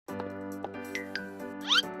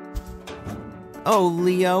Oh,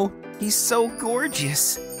 Leo, he's so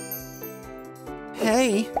gorgeous.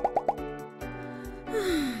 Hey.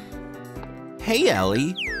 Hey,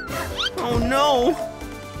 Ellie. Oh, no.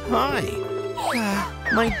 Hi.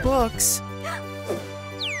 My books.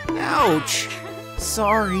 Ouch.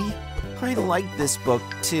 Sorry. I like this book,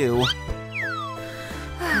 too.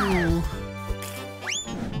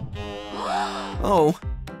 Oh,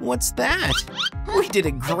 what's that? We did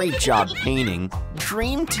a great job painting.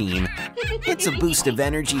 Dream Team. It's a boost of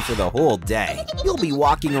energy for the whole day. You'll be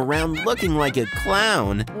walking around looking like a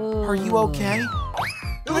clown. Are you okay?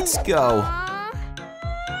 Let's go.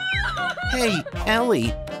 Hey,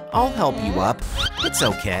 Ellie, I'll help you up. It's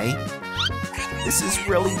okay. This is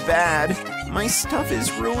really bad. My stuff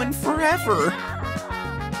is ruined forever.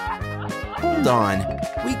 Hold on,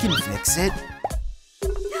 we can fix it.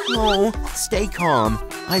 Oh, stay calm.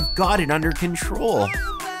 I've got it under control.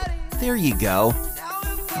 There you go.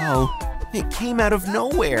 Oh, it came out of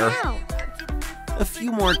nowhere. A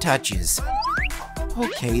few more touches.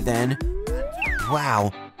 Okay then.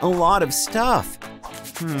 Wow, a lot of stuff.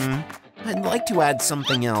 I'd like to add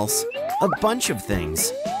something else. A bunch of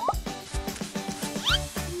things.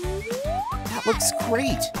 That looks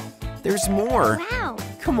great. There's more. Wow.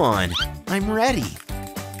 Come on, I'm ready.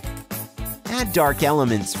 Add dark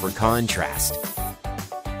elements for contrast.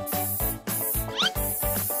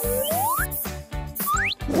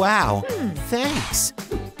 Wow, thanks.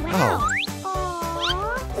 Oh,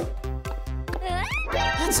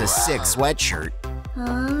 that's a sick sweatshirt.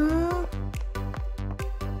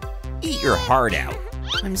 Eat your heart out.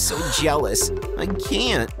 I'm so jealous. I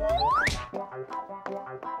can't.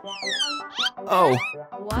 Oh,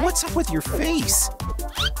 what's up with your face?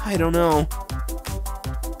 I don't know.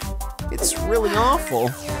 It's really awful.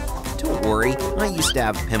 Don't worry, I used to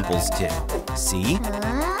have pimples too. See?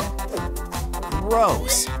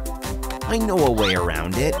 Gross. I know a way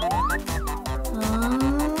around it.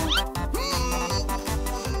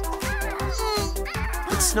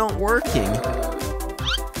 It's not working.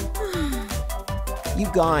 You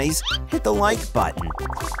guys, hit the like button.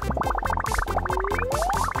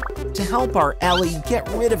 To help our Ellie get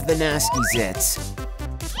rid of the nasty zits.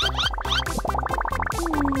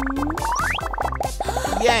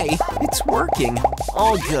 Yay, it's working.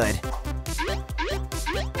 All good.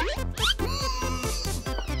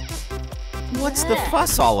 What's the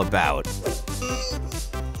fuss all about?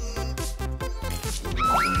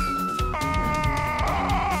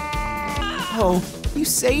 Oh, you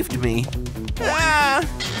saved me. Ah!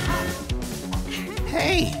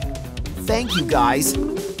 Hey, thank you guys.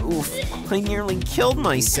 Oof, I nearly killed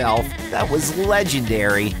myself. That was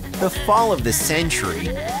legendary. The fall of the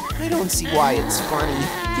century. I don't see why it's funny.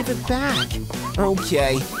 Give it back.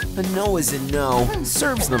 Okay, a no is a no.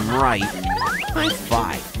 Serves them right. High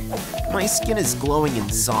five. My skin is glowing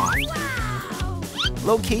and soft.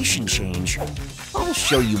 Location change. I'll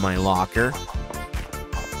show you my locker.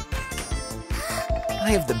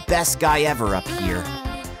 I have the best guy ever up here.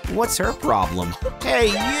 What's her problem? Hey,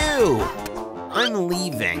 you! I'm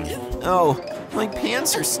leaving. Oh, my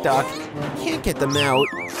pants are stuck. Can't get them out.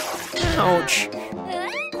 Ouch.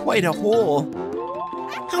 Quite a hole.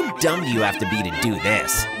 How dumb do you have to be to do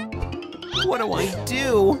this? What do I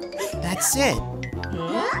do? That's it.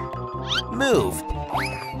 Move.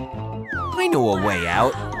 I know a way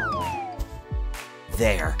out.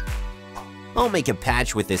 There. I'll make a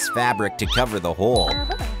patch with this fabric to cover the hole.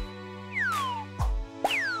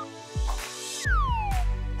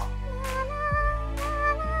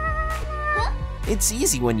 It's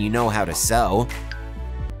easy when you know how to sew.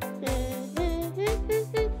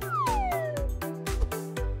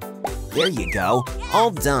 There you go,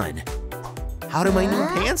 all done. How do my new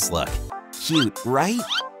pants look? Cute, right?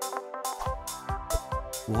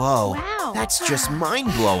 Whoa, Wow. That's just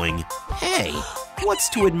mind-blowing. Hey, what's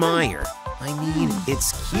to admire? I mean,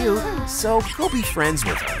 it's cute, so go be friends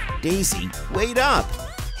with her. Daisy, wait up.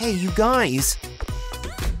 Hey, you guys.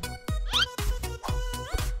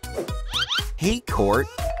 Hey, Court.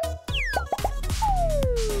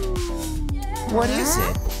 What is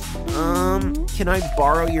it? Can I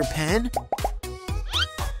borrow your pen?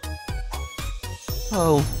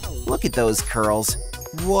 Oh, look at those curls.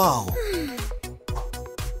 Whoa.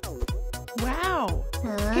 Wow.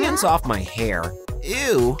 Hands off my hair.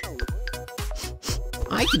 Ew.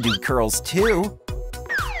 I can do curls too.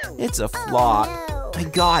 It's a flaw. I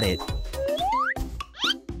got it.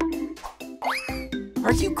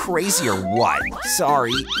 Are you crazy or what?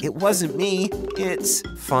 Sorry, it wasn't me. It's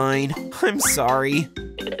fine. I'm sorry.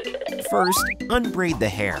 First, unbraid the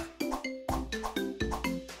hair.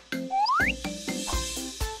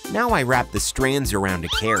 Now I wrap the strands around a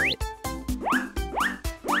carrot.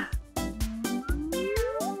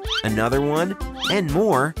 Another one, and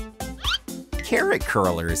more. Carrot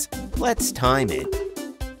curlers. Let's time it.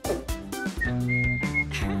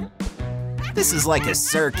 This is like a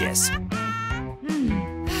circus.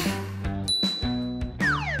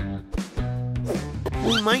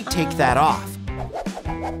 We might take that off.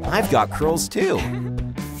 I've got curls too.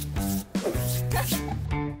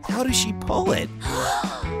 How does she pull it?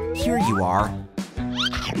 Here you are.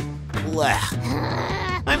 Blech.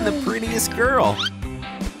 I'm the prettiest girl.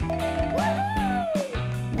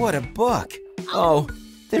 What a book. Oh,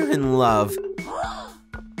 they're in love.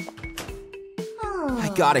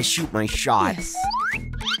 I gotta shoot my shot. Yes.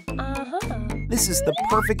 This is the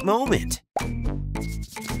perfect moment.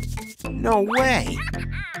 No way.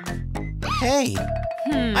 Hey,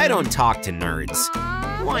 I don't talk to nerds.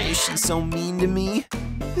 Why is she so mean to me?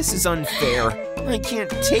 This is unfair. I can't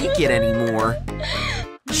take it anymore.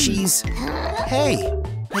 She's... Hey,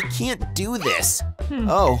 I can't do this.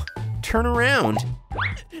 Oh, turn around.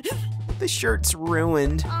 The shirt's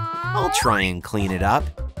ruined. I'll try and clean it up.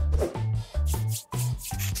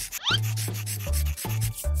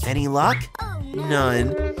 Any luck?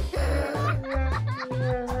 None.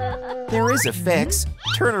 There is a fix.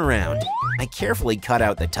 Turn around. I carefully cut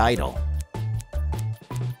out the title.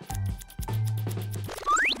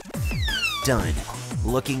 Done.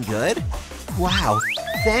 Looking good? Wow,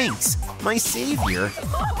 thanks, my savior.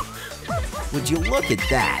 Would you look at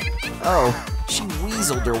that? Oh, she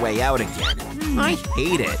weaseled her way out again. I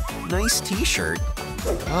hate it. Nice t-shirt.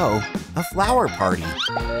 Oh, a flower party.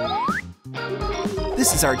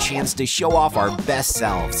 This is our chance to show off our best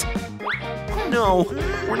selves. No,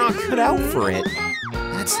 we're not cut out for it.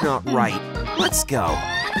 That's not right. Let's go.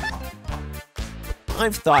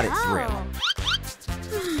 I've thought it through.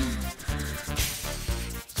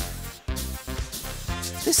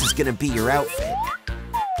 This is gonna be your outfit.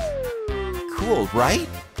 Cool, right?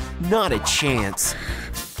 Not a chance.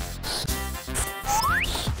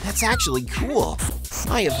 That's actually cool.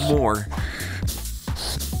 I have more.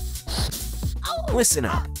 Listen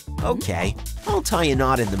up. Okay, I'll tie a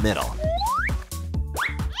knot in the middle.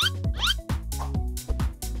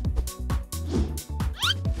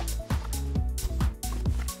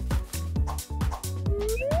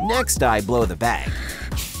 Next, I blow the bag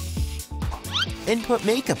and put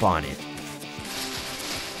makeup on it.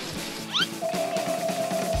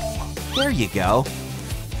 There you go.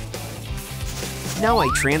 Now I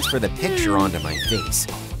transfer the picture onto my face.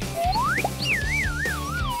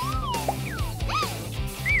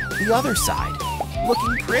 The other side,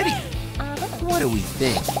 looking pretty. What do we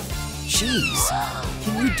think? Jeez,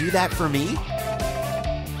 can you do that for me?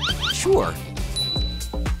 Sure.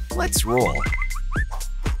 Let's roll.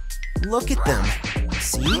 Look at them.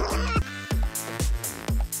 See?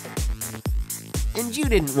 And you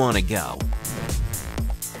didn't want to go.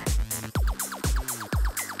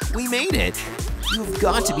 We made it. You've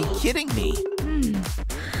got to be kidding me.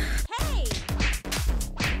 Hey!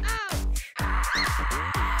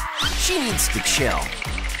 She needs to chill.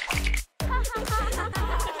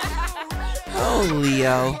 Oh,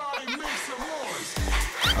 Leo.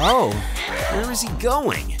 Oh, where is he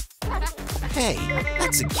going? Hey,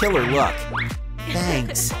 that's a killer look.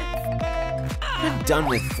 Thanks. I'm done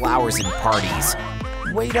with flowers and parties.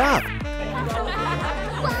 Wait up.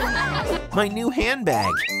 My new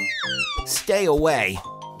handbag. Stay away.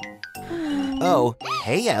 Oh,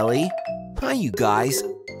 hey, Ellie. Hi, you guys.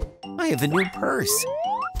 I have a new purse.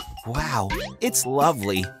 Wow, it's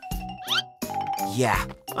lovely. Yeah,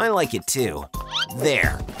 I like it too.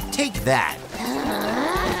 There, take that.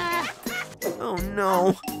 Oh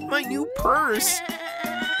no, my new purse.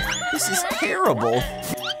 This is terrible.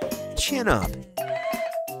 Chin up.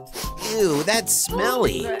 Ew, that's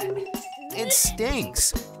smelly. It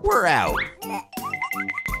stinks. We're out.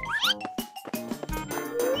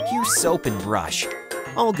 Here's soap and brush.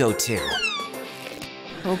 I'll go too.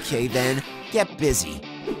 Okay then, get busy.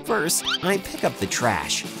 First, I pick up the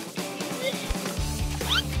trash.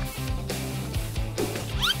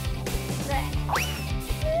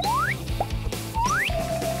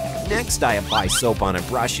 Next, I apply soap on a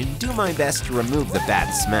brush and do my best to remove the bad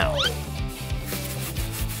smell.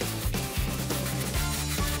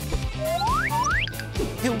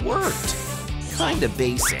 It worked. Kinda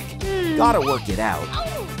basic. Gotta work it out.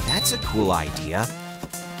 That's a cool idea.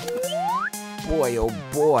 Boy, oh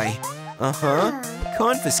boy. Uh-huh.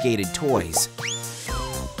 Confiscated toys.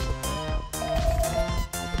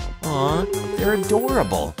 Aw, they're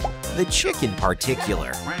adorable. The chick in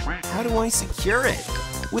particular. How do I secure it?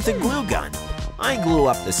 With a glue gun. I glue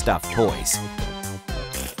up the stuffed toys.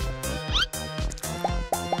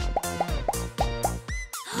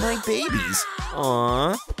 My babies.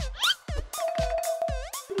 Aw.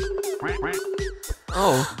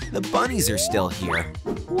 Oh, the bunnies are still here.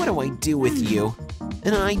 What do I do with you?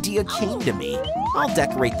 An idea came to me. I'll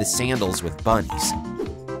decorate the sandals with bunnies.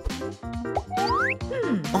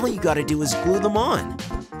 All you gotta do is glue them on.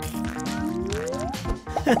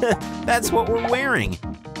 That's what we're wearing.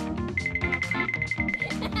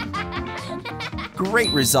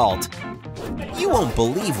 Great result. You won't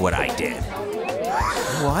believe what I did.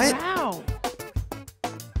 What? Wow.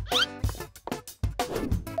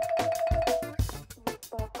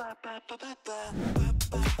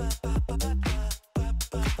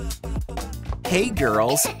 Hey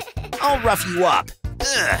girls, I'll rough you up.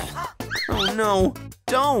 Ugh. Oh no,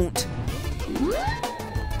 don't.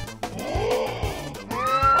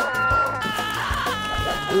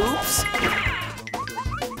 Oops.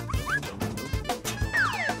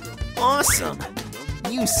 Awesome.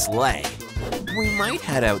 You slay. We might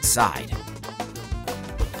head outside.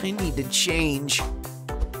 I need to change.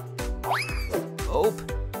 Oh,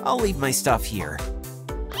 I'll leave my stuff here.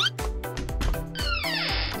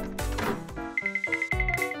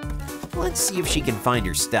 Let's see if she can find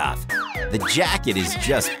her stuff. The jacket is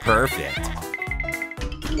just perfect.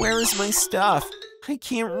 Where is my stuff? I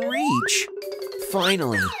can't reach.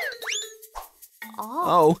 Finally.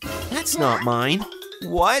 Oh, that's not mine.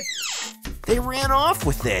 What? They ran off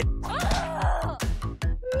with it.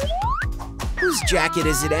 Whose jacket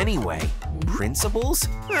is it anyway? Principal's?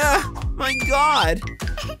 Ah, my God.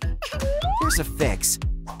 Here's a fix.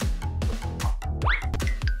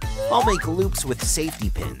 I'll make loops with safety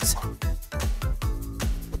pins.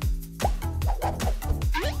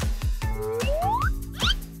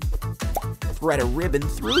 Thread a ribbon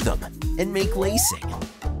through them and make lacing.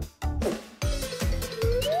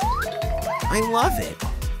 I love it.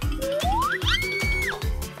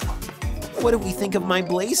 What do we think of my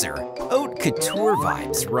blazer? Haute couture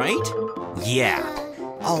vibes, right? Yeah,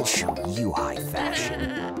 I'll show you high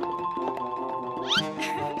fashion.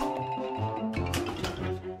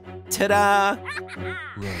 Ta-da!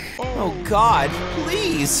 Oh God,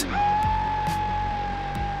 please!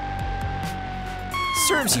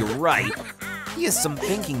 Serves you right. He has some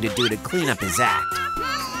thinking to do to clean up his act.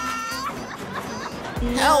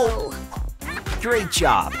 Help! Great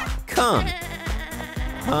job. Come.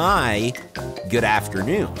 Hi. Good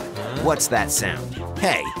afternoon. What's that sound?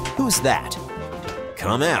 Hey, who's that?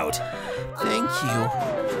 Come out. Thank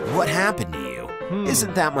you. What happened to you?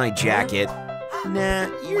 Isn't that my jacket? Nah,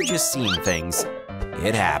 you're just seeing things.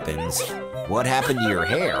 It happens. What happened to your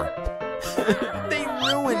hair? They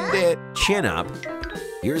ruined it. Chin up.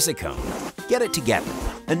 Here's a comb. Get it together.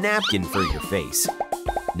 A napkin for your face.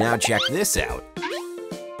 Now check this out.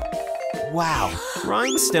 Wow,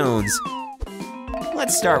 rhinestones.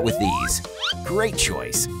 Let's start with these. Great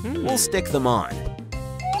choice. We'll stick them on.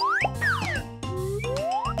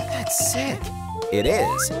 That's sick. It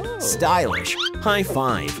is. Stylish. High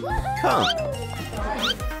five. Come.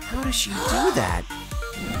 How does she do that?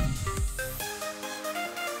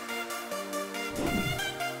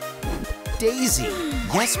 Daisy.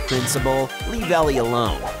 Yes, Principal. Leave Ellie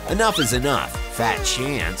alone. Enough is enough. Fat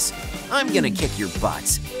chance. I'm gonna kick your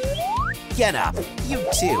butts. Get up. You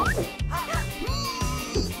too.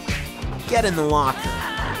 Get in the locker.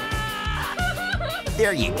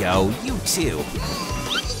 There you go. You too.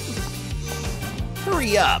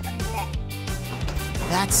 Hurry up.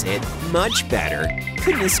 That's it. Much better.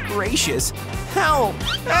 Goodness gracious. Help!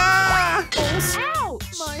 Ah! Ouch!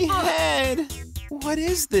 My head. What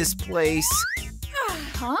is this place?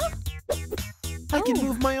 Huh? I can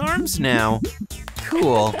move my arms now.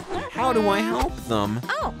 Cool. How do I help them?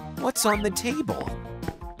 Oh. What's on the table?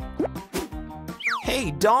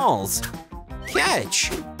 Hey, dolls.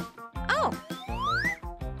 Catch. Oh.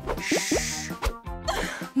 Shh.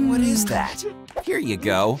 What is that? Here you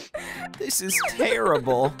go. This is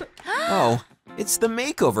terrible. Oh, it's the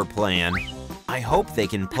makeover plan. I hope they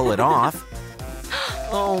can pull it off.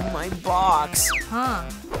 Oh, my box. Huh.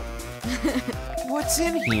 What's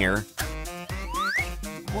in here?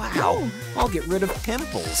 Wow, I'll get rid of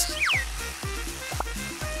pimples.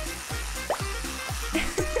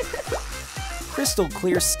 Crystal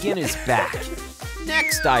clear skin is back.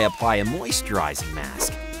 Next, I apply a moisturizing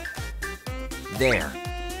mask. There.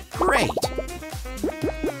 Great.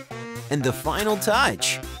 And the final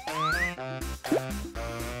touch.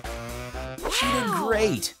 She did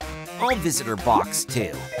great. I'll visit her box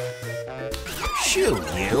too. Shoo,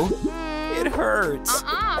 you. It hurts.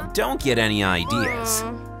 Don't get any ideas.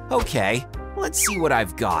 Okay, let's see what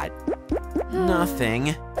I've got.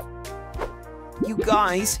 Nothing. You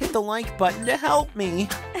guys, hit the like button to help me.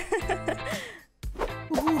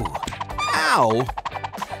 Ooh. Ow!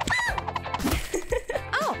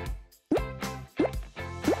 Oh.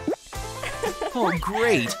 Oh,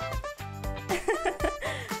 great.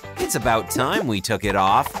 It's about time we took it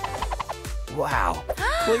off. Wow,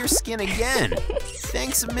 clear skin again.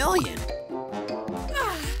 Thanks a million.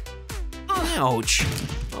 Ouch.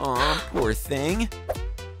 Aw, poor thing.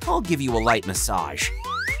 I'll give you a light massage.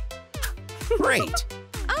 Great.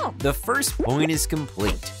 Oh. The first point is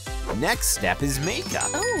complete. Next step is makeup.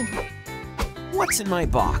 Oh. What's in my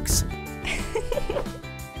box?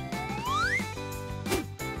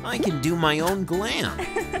 I can do my own glam.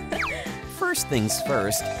 First things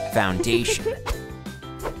first, foundation.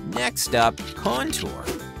 Next up, contour.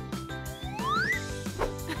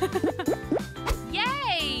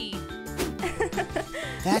 Yay!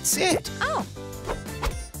 That's it. Oh.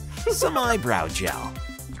 Some eyebrow gel.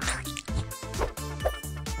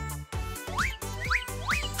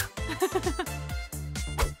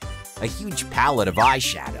 A huge palette of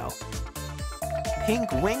eyeshadow.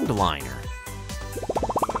 Pink winged liner.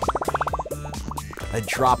 A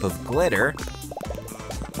drop of glitter.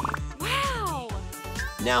 Wow!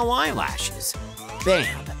 Now eyelashes.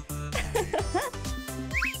 Bam!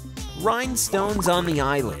 Rhinestones on the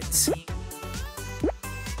eyelids.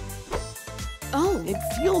 Oh. It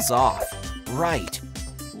feels off. Right.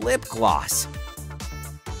 Lip gloss.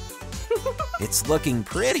 It's looking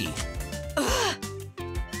pretty.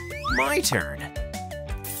 My turn.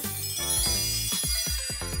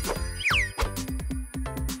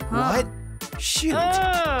 What? Shoot.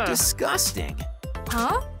 Disgusting.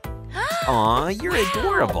 Huh? Aw, you're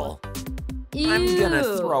adorable. I'm gonna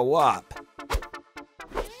Ew. throw up.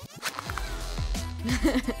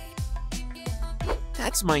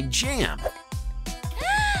 That's my jam.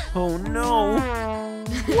 Oh no.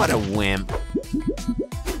 What a wimp.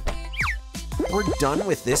 We're done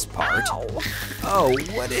with this part. Oh,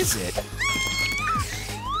 what is it?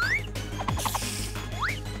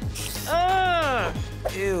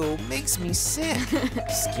 Ew, makes me sick.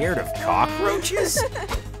 Scared of cockroaches?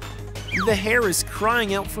 The hair is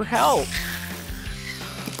crying out for help.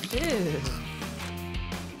 Ew.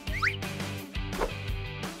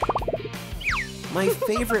 My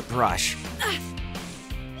favorite brush.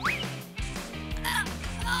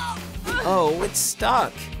 Oh, it's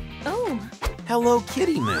stuck. Oh. Hello,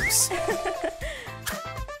 Kitty Moose.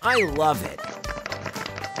 I love it.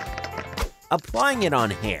 Applying it on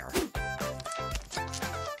hair.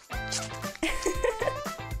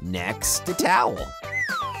 Next, a towel.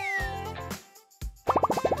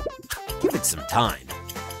 Give it some time.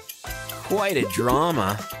 Quite a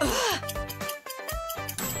drama.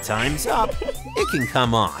 Time's up. It can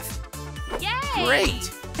come off. Yay!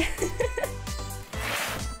 Great.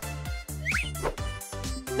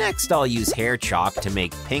 Next, I'll use hair chalk to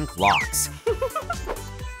make pink locks.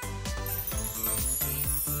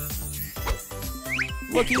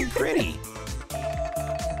 Looking pretty.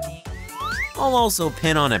 I'll also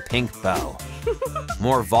pin on a pink bow.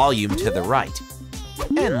 More volume to the right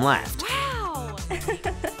and left. Wow!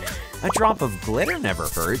 A drop of glitter never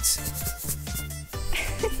hurts.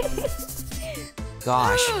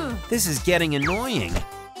 Gosh, this is getting annoying.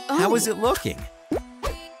 How is it looking?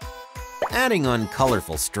 Adding on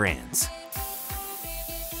colorful strands.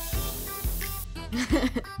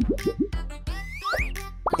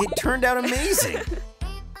 It turned out amazing.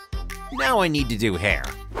 Now I need to do hair.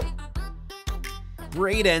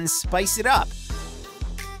 Braid and spice it up.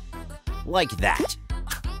 Like that.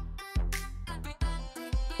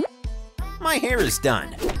 My hair is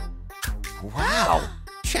done. Wow,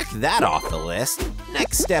 check that off the list.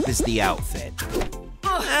 Next step is the outfit.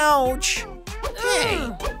 Ouch! Hey,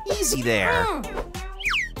 easy there.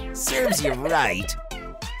 Serves you right.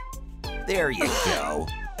 There you go.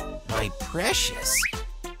 My precious.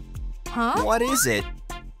 Huh? What is it?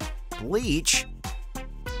 Bleach?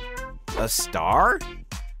 A star?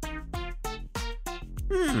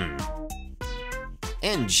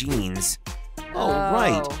 And jeans. Oh,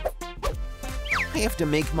 right. I have to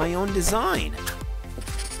make my own design.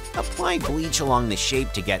 Apply bleach along the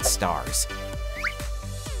shape to get stars.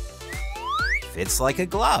 Fits like a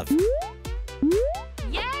glove.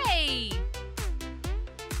 Yay!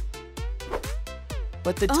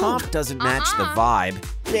 But the top doesn't match the vibe.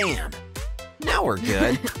 Bam! Now we're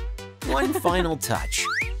good. One final touch.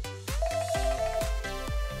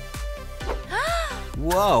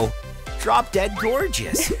 Whoa, drop dead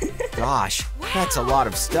gorgeous. Gosh, that's a lot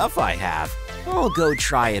of stuff I have. I'll go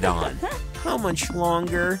try it on. How much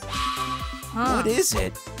longer? What is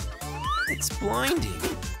it? It's blinding.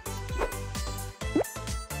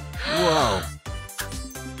 Whoa.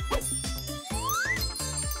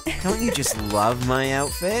 Don't you just love my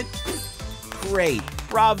outfit? Great,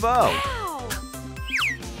 bravo. Wow!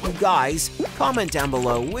 guys, comment down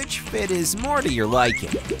below which fit is more to your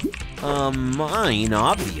liking. Mine,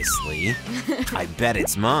 obviously. I bet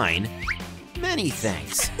it's mine. Many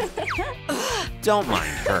thanks. Don't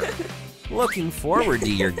mind her. Looking forward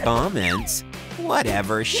to your comments.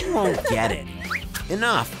 Whatever, she won't get it.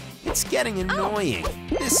 Enough, it's getting annoying.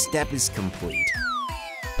 This step is complete.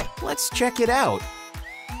 Let's check it out.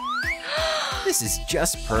 This is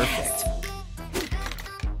just perfect.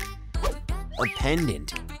 A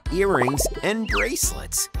pendant, earrings, and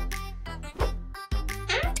bracelets.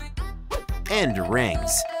 And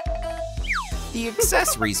rings. The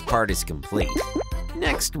accessories part is complete.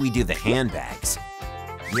 Next, we do the handbags.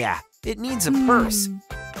 Yeah, it needs a purse.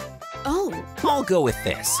 Oh. I'll go with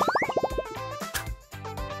this.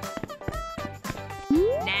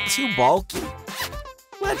 Too bulky.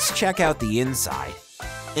 Let's check out the inside.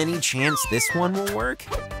 Any chance this one will work?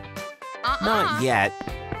 Not yet.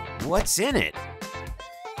 What's in it?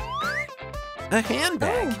 A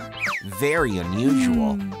handbag. Very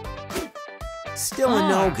unusual. Still a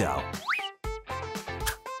no-go.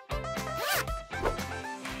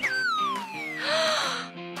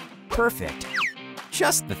 Perfect.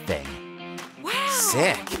 Just the thing. Wow.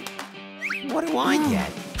 Sick. What do I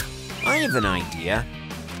get? I have an idea.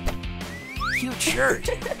 Cute shirt.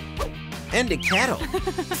 And a kettle.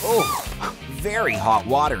 Oh, very hot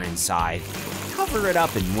water inside. Cover it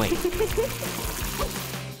up and wait.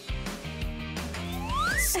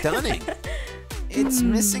 Stunning. It's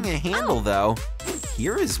missing a handle though.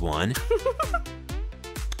 Here is one.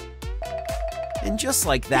 And just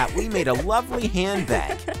like that, we made a lovely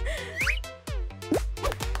handbag.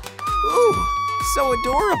 Ooh, so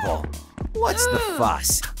adorable. What's the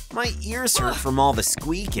fuss? My ears hurt from all the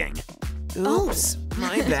squeaking. Oops,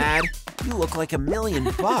 my bad. You look like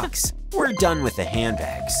 $1,000,000. We're done with the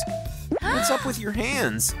handbags. What's up with your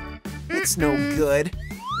hands? It's no good.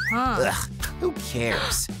 Ugh, who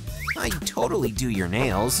cares? I'd totally do your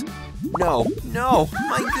nails. No, no,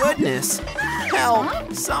 my goodness.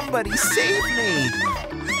 Help, somebody save me.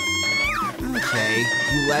 Okay,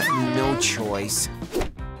 you left me no choice.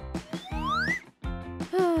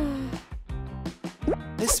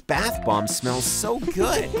 This bath bomb smells so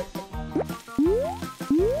good.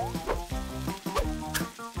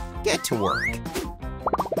 Get to work.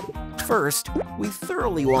 First, we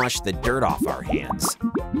thoroughly wash the dirt off our hands.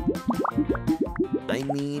 I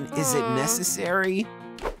mean, is it necessary?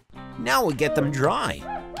 Now we get them dry.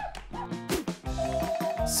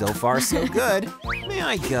 So far, so good. May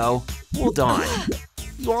I go? Hold on.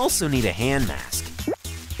 You also need a hand mask.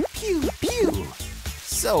 Pew, pew.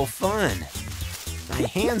 So fun. My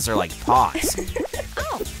hands are like paws.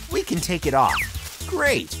 We can take it off.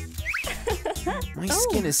 Great. My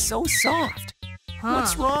skin is so soft.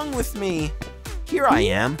 What's wrong with me? Here I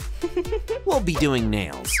am. We'll be doing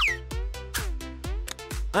nails.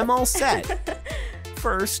 I'm all set.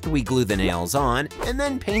 First, we glue the nails on and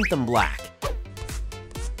then paint them black.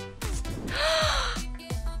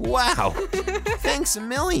 Wow, thanks a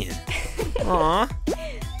million. Aw.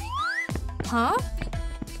 Huh?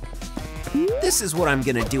 This is what I'm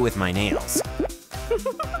gonna do with my nails.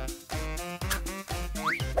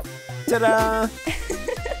 Ta-da!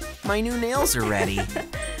 My new nails are ready.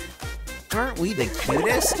 Aren't we the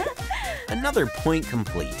cutest? Another point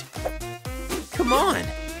complete. Come on.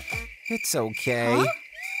 It's okay.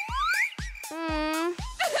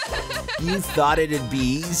 You thought it'd be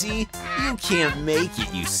easy? You can't make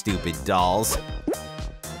it, you stupid dolls.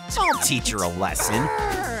 I'll teach her a lesson.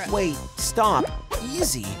 Wait, stop.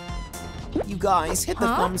 Easy. You guys, hit the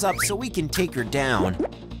thumbs up so we can take her down.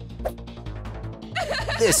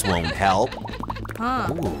 This won't help.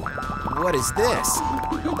 Ooh, what is this?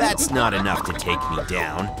 That's not enough to take me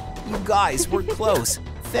down. You guys, we're close.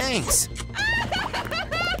 Thanks.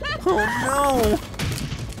 Oh no.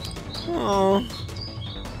 Oh.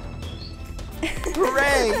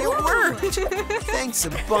 Hooray, it worked. Thanks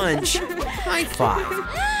a bunch. High five.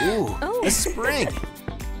 Ooh, a spring.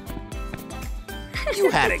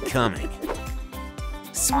 You had it coming.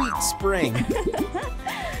 Sweet spring.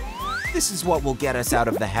 This is what will get us out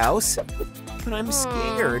of the house. But I'm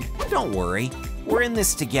scared. Don't worry. We're in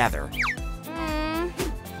this together.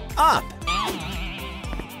 Up.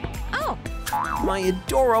 Oh. My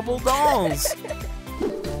adorable dolls.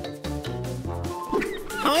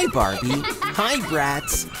 Hi, Barbie. Hi,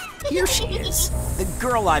 brats. Here she is. The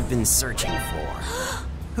girl I've been searching for.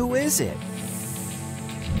 Who is it?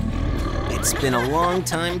 It's been a long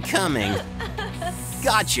time coming.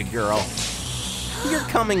 Gotcha, girl. You're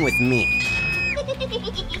coming with me.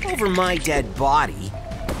 Over my dead body.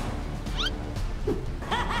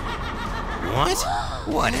 What?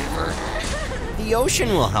 Whatever. the ocean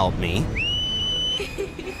will help me.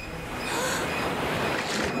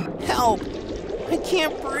 Help! I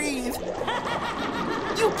can't breathe.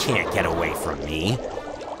 You can't get away from me.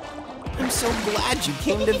 I'm so glad you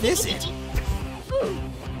came to visit.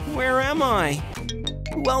 Where am I?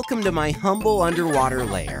 Welcome to my humble underwater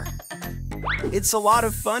lair. It's a lot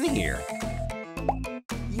of fun here.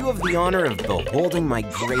 You have the honor of beholding my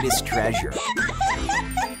greatest treasure.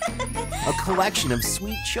 A collection of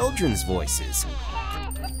sweet children's voices.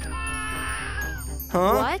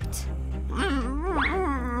 Huh? What?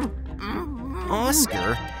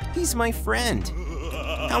 Oscar, he's my friend.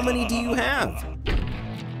 How many do you have?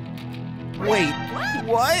 Wait,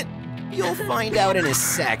 what? You'll find out in a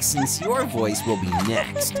sec since your voice will be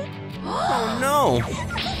next. Oh no!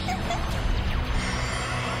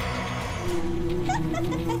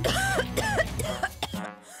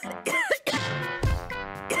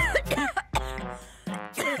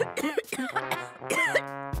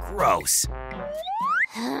 Gross.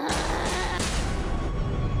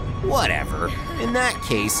 Whatever. In that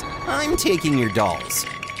case, I'm taking your dolls.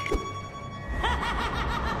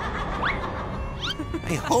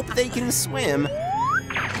 I hope they can swim.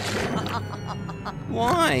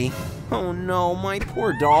 Why? Oh no, my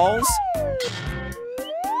poor dolls.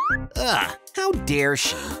 Ugh, how dare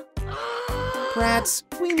she? Brats,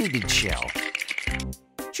 we need to chill.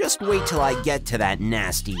 Just wait till I get to that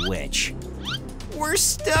nasty witch. We're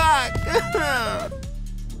stuck!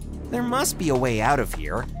 There must be a way out of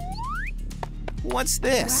here. What's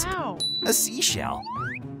this? Wow. A seashell.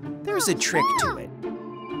 There's a trick to it.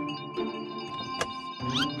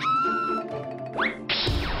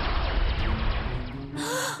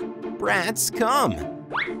 Brats, come.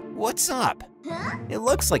 What's up? It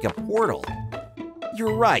looks like a portal.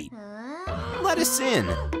 You're right. Let us in.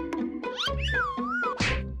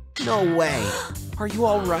 No way. Are you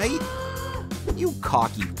all right? You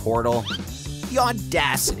cocky portal. The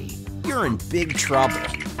audacity. You're in big trouble.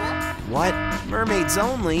 What? Mermaids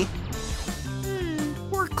only?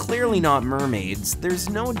 We're clearly not mermaids. There's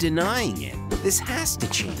no denying it. This has to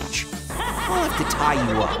change. I'll have to tie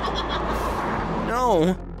you up.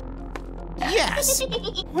 No. Yes.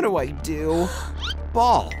 What do I do?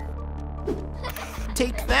 Ball.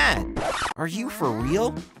 Take that. Are you for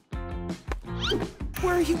real?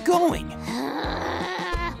 Where are you going?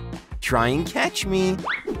 Try and catch me.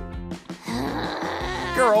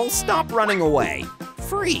 Girl, stop running away.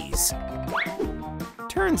 Freeze.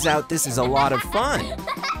 Turns out this is a lot of fun.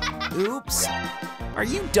 Oops. Are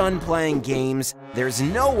you done playing games? There's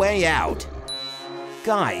no way out.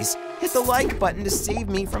 Guys, hit the like button to save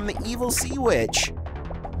me from the evil sea witch.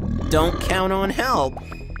 Don't count on help.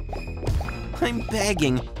 I'm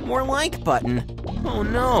begging. More like button. Oh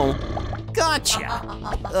no. Gotcha.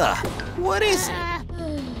 Ugh, what is it?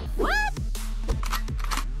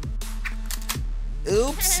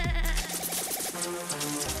 Oops.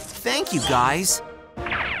 Thank you, guys.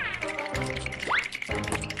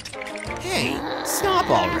 Hey, stop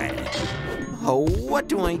already. Oh, what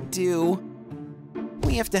do I do?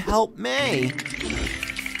 We have to help May.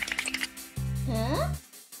 Huh?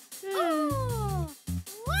 Oh,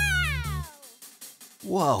 wow!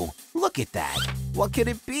 Whoa, look at that. What could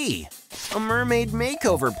it be? A mermaid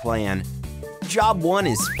makeover plan. Job 1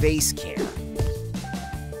 is face care.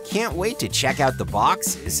 Can't wait to check out the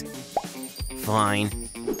boxes. Fine.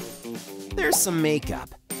 There's some makeup.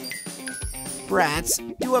 Brats,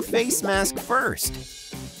 do a face mask first.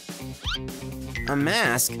 A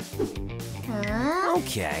mask? Huh?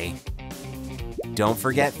 Okay. Don't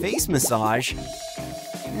forget face massage.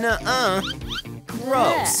 Nuh-uh.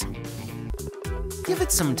 Gross. Give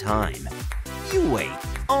it some time. You wait.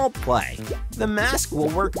 I'll play. The mask will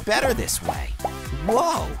work better this way.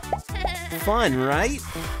 Whoa. Fun, right?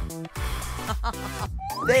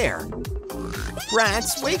 There.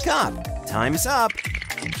 Brats, wake up. Time's up.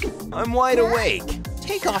 I'm wide awake.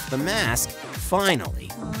 Take off the mask. Finally.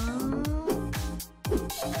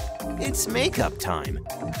 It's makeup time.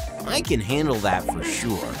 I can handle that for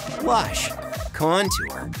sure. Blush,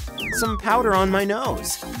 contour, some powder on my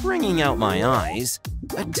nose, bringing out my eyes,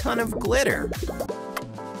 a ton of glitter.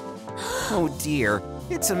 Oh dear,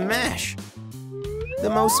 it's a mesh. The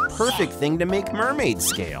most perfect thing to make mermaid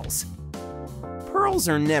scales. Pearls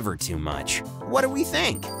are never too much. What do we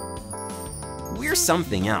think? We're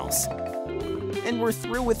something else. And we're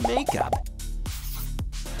through with makeup.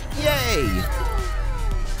 Yay!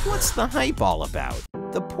 What's the hype all about?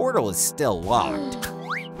 The portal is still locked.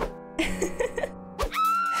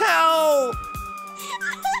 Help!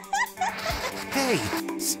 Hey,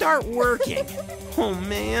 start working. Oh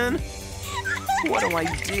man. What do I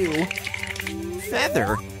do?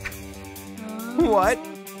 Feather? What?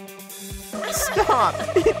 Stop!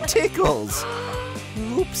 It tickles!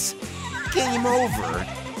 Oops. Game over.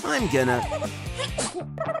 I'm gonna...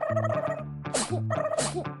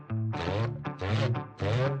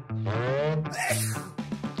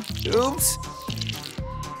 Oops.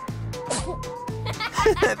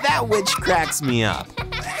 That witch cracks me up.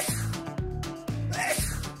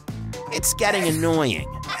 It's getting annoying.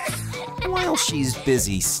 While she's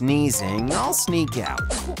busy sneezing, I'll sneak out.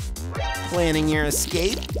 Planning your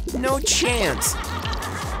escape? No chance.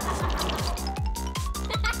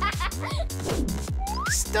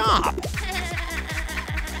 Stop.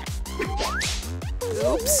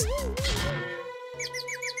 Oops.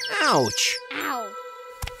 Ouch. Ow.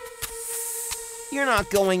 You're not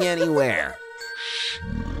going anywhere.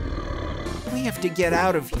 We have to get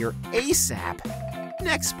out of here ASAP.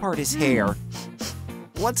 Next part is hair.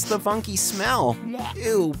 What's the funky smell?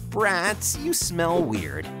 Ew, brats, you smell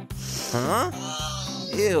weird. Huh?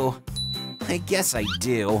 Ew, I guess I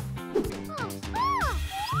do.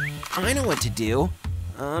 I know what to do.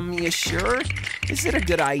 You sure? Is it a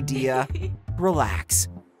good idea? Relax.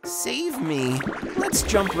 Save me. Let's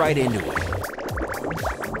jump right into it.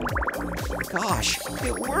 Gosh,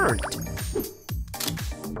 it worked.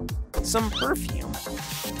 Some perfume.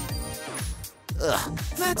 Ugh,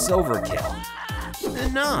 that's overkill.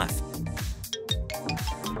 Enough.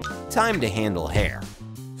 Time to handle hair.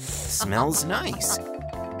 Smells nice.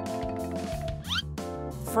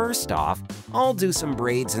 First off, I'll do some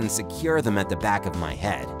braids and secure them at the back of my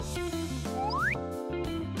head.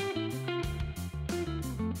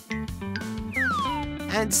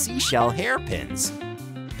 Add seashell hairpins.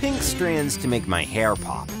 Pink strands to make my hair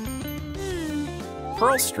pop.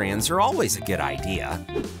 Pearl strands are always a good idea.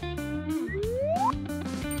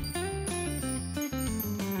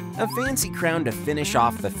 A fancy crown to finish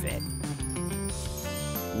off the fit.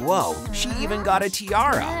 Whoa, she even got a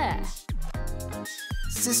tiara.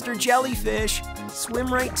 Sister Jellyfish,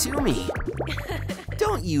 swim right to me.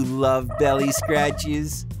 Don't you love belly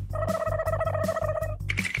scratches?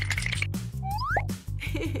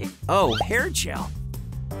 Oh, hair gel.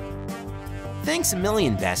 Thanks a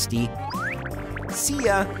million, bestie. See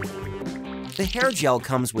ya. The hair gel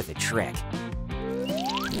comes with a trick.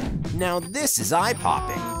 Now this is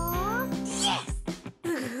eye-popping.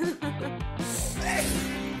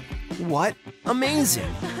 What?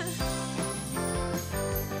 Amazing!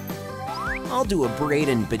 I'll do a braid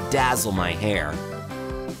and bedazzle my hair.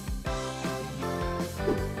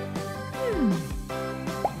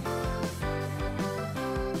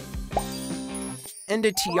 And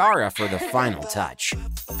a tiara for the final touch.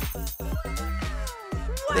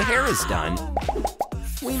 The hair is done.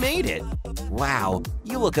 We made it. Wow,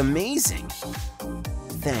 you look amazing.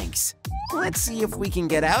 Thanks. Let's see if we can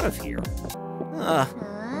get out of here.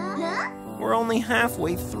 We're only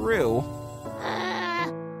halfway through.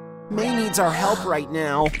 May needs our help right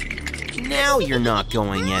now. Now you're not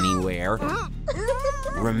going anywhere.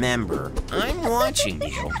 Remember, I'm watching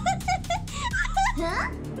you.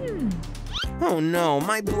 Oh no,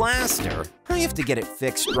 my blaster. I have to get it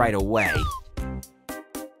fixed right away.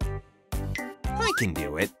 I can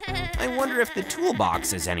do it. I wonder if the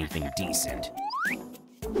toolbox is anything decent.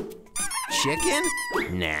 Chicken?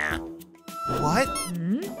 Nah. What?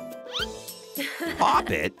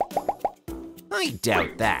 Pop it? I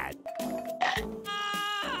doubt that.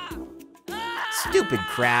 Stupid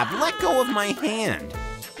crab, let go of my hand.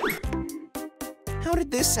 How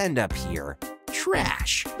did this end up here?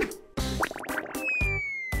 Trash.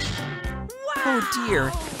 Oh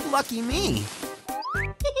dear, lucky me.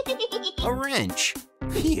 A wrench.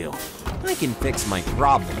 Phew, I can fix my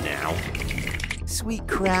problem now. Sweet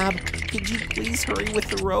crab, could you please hurry with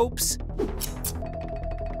the ropes?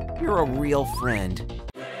 You're a real friend.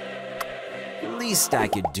 Least I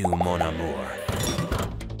could do, mon amour.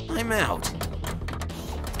 I'm out.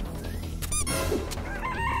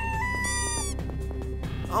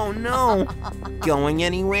 Oh no, going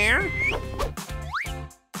anywhere?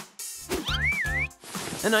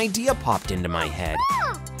 An idea popped into my head.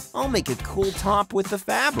 I'll make a cool top with the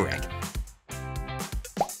fabric.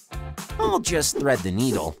 I'll just thread the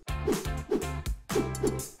needle.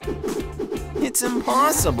 It's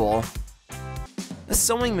impossible. A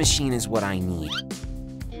sewing machine is what I need.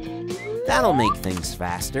 That'll make things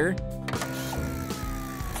faster.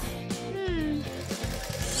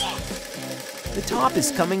 The top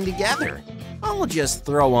is coming together. I'll just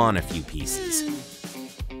throw on a few pieces.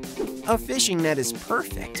 A fishing net is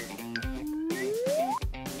perfect.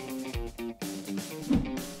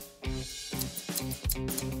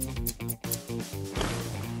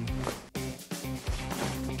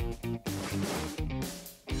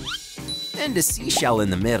 and a seashell in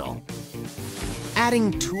the middle.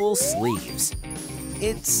 Adding tulle sleeves.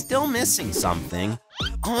 It's still missing something,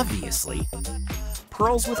 obviously.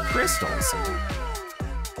 Pearls with crystals.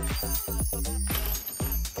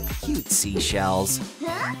 Cute seashells.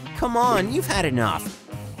 Come on, you've had enough.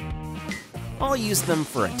 I'll use them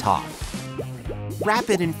for a top. Wrap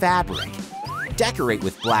it in fabric. Decorate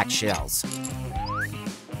with black shells.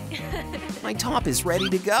 My top is ready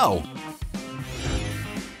to go.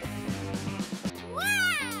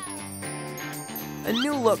 A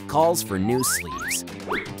new look calls for new sleeves.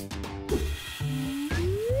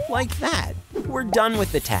 Like that, we're done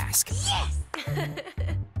with the task.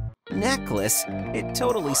 Necklace? It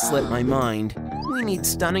totally slipped my mind. We need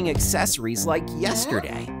stunning accessories like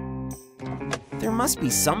yesterday. There must be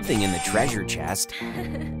something in the treasure chest.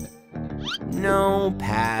 No,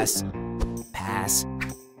 pass. Pass.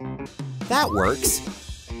 That works.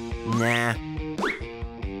 Nah.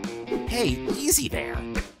 Hey, easy there.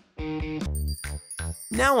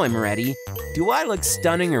 Now I'm ready. Do I look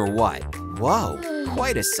stunning or what? Whoa,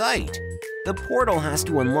 quite a sight. The portal has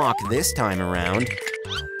to unlock this time around.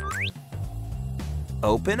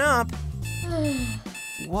 Open up.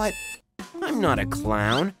 What? I'm not a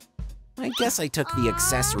clown. I guess I took the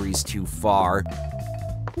accessories too far.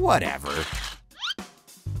 Whatever.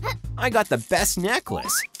 I got the best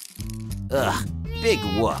necklace. Ugh, big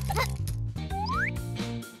whoop.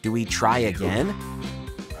 Do we try again?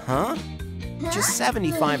 Huh? Just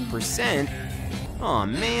 75%? Aw,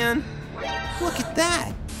 man. Look at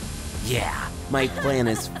that. Yeah, my plan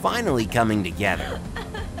is finally coming together.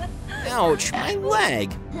 Ouch, my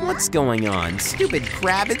leg. What's going on? Stupid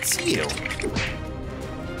crab, it's you.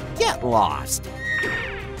 Get lost.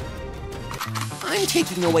 I'm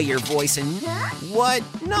taking away your voice and… What?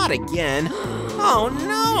 Not again. Oh,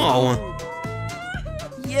 no.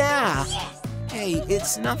 Yeah. Hey,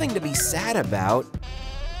 it's nothing to be sad about.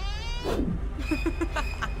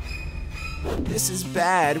 This is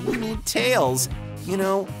bad. We need tails. You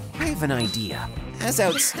know, I have an idea. As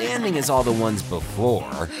outstanding as all the ones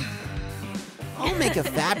before, I'll make a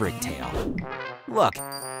fabric tail. Look,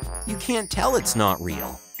 you can't tell it's not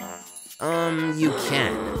real. You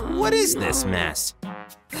can. What is this mess?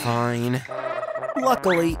 Fine.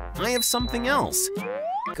 Luckily, I have something else.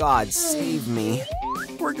 God save me.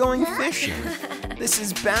 We're going fishing. This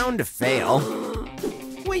is bound to fail.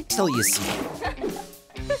 Wait till you see it.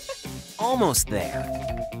 Almost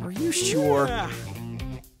there. Are you sure?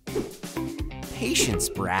 Patience,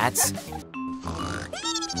 brats.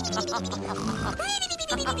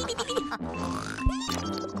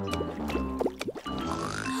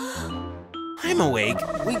 I'm awake.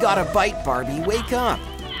 We gotta bite, Barbie. Wake up.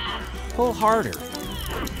 Pull harder.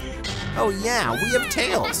 Oh yeah, we have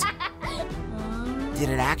tails. Did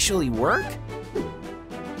it actually work?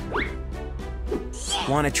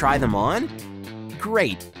 Want to try them on?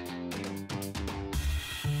 Great.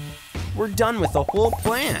 We're done with the whole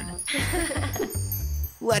plan.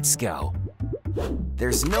 Let's go.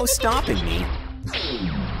 There's no stopping me.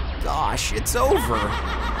 Gosh, it's over.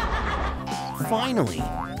 Finally.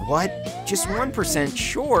 What? Just 1%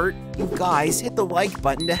 short? You guys, hit the like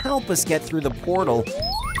button to help us get through the portal.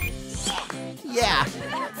 Yeah,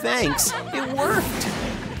 thanks. It worked.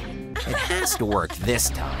 It has to work this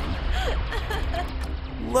time.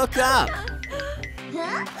 Look up.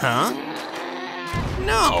 Huh?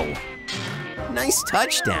 No. Nice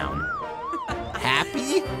touchdown.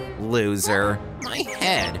 Happy? Loser. My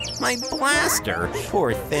head. My blaster.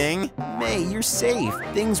 Poor thing. May, you're safe.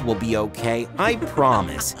 Things will be okay. I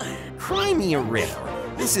promise. Cry me a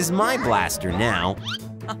river. This is my blaster now.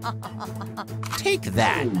 Take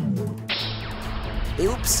that.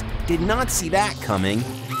 Oops. Did not see that coming.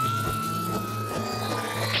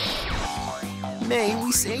 May,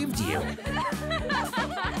 we saved you.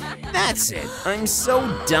 That's it. I'm so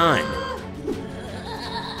done.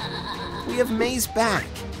 We have May's back.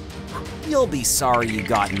 You'll be sorry you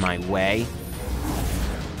got in my way.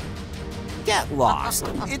 Get lost.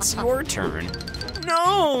 It's your turn.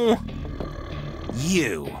 No!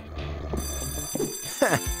 You.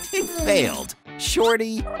 It failed.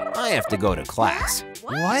 Shorty, I have to go to class.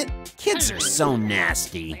 What? Kids are so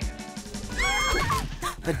nasty.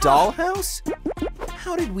 The dollhouse?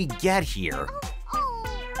 How did we get here?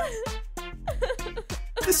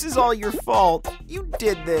 This is all your fault. You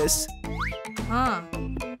did this. Huh.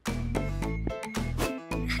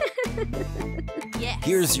 Yes.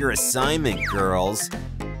 Here's your assignment, girls.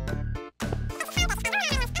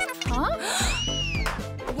 Huh?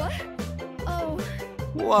 What? Oh.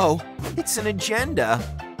 Whoa, it's an agenda.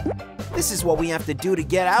 This is what we have to do to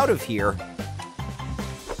get out of here.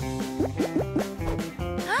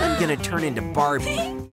 I'm gonna turn into Barbie.